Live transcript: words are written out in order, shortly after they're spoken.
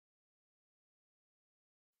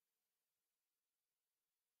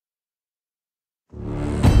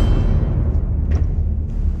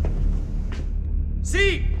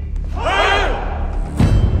See!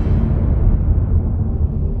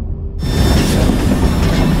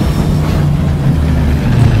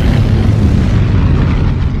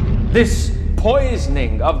 This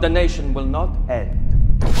poisoning of the nation will not end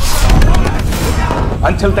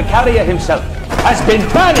until the carrier himself has been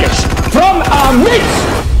banished from our midst!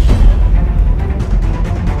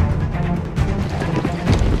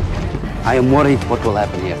 I am worried what will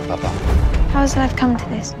happen here, Papa. How has life come to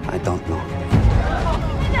this? I don't know.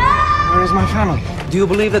 Where is my family? Do you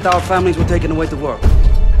believe that our families were taken away to work?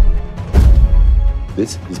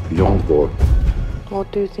 This is beyond war.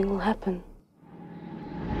 What do you think will happen?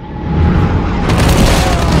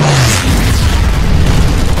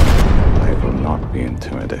 I will not be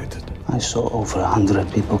intimidated. I saw over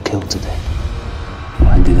 100 people killed today.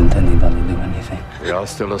 Why didn't anybody do anything? We are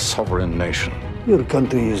still a sovereign nation. Your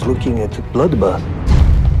country is looking at a bloodbath.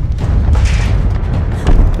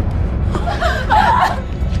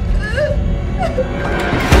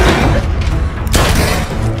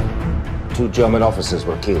 Two German officers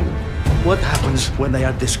were killed. What happens when they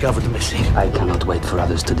are discovered missing? I cannot wait for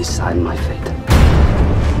others to decide my fate.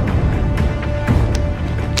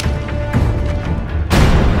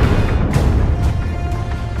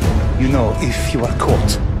 You know, if you are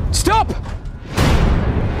caught. Stop!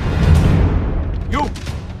 You!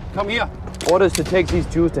 Come here. Orders to take these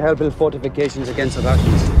Jews to help build fortifications against the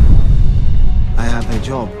Russians. I have a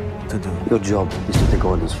job to do. Your job is to take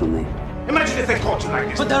orders from me. Imagine if they caught you like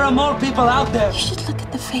this. But there are more people out there. You should look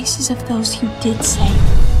at the faces of those you did save.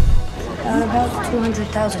 There are about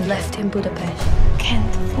 200,000 left in Budapest.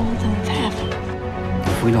 Can't fool them forever.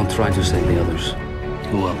 If we don't try to save the others,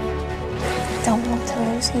 who will? I don't want to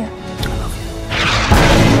lose you.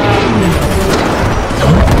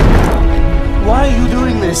 Why are you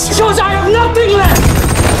doing this? Because I have nothing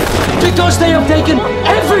left! Because they have taken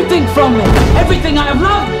everything from me! Everything I have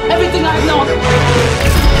loved, everything I have known!